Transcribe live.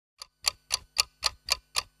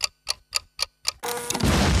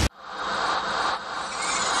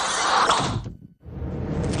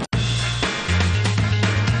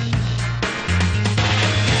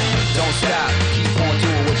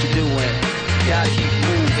Gotta keep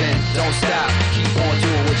moving, don't stop, keep on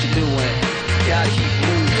doing what you're doing. Gotta keep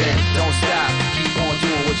moving, don't stop, keep on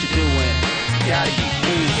doing what you're doing. Gotta keep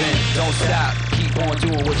moving, don't stop, keep on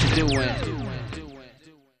doing what you're doing.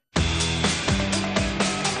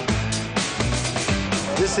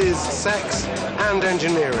 This is Sex and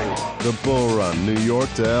Engineering. The Bullrun, New York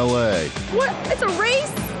to L.A. What? It's a race?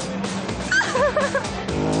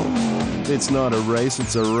 It's not a race,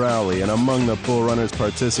 it's a rally, and among the Bull Runners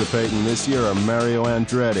participating this year are Mario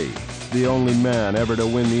Andretti, the only man ever to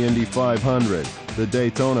win the Indy 500, the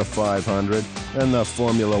Daytona 500, and the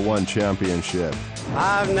Formula One Championship.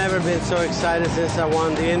 I've never been so excited since I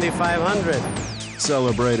won the Indy 500.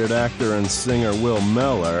 Celebrated actor and singer Will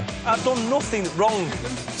Meller. I've done nothing wrong.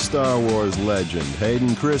 Star Wars legend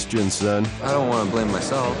Hayden Christensen. I don't want to blame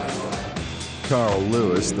myself. Carl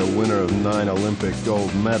Lewis, the winner of 9 Olympic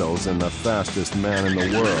gold medals and the fastest man in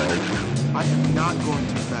the world. I am not going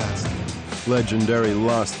too fast. Legendary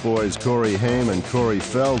Lost Boys Corey Haim and Corey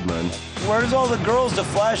Feldman. Where's all the girls to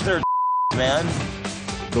flash their man?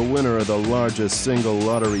 The winner of the largest single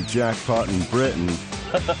lottery jackpot in Britain.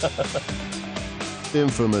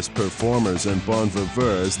 Infamous performers and bon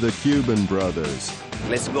viveurs, the Cuban Brothers.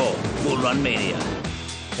 Let's go, Bullrun Mania.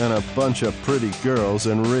 And a bunch of pretty girls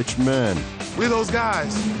and rich men. We're those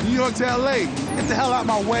guys. New York to LA. Get the hell out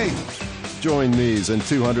my way. Join these and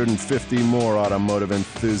 250 more automotive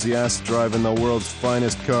enthusiasts driving the world's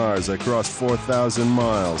finest cars across 4,000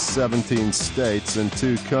 miles, 17 states, and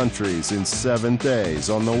 2 countries in 7 days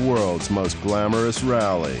on the world's most glamorous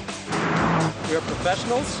rally. We are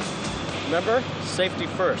professionals. Remember, safety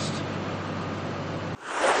first.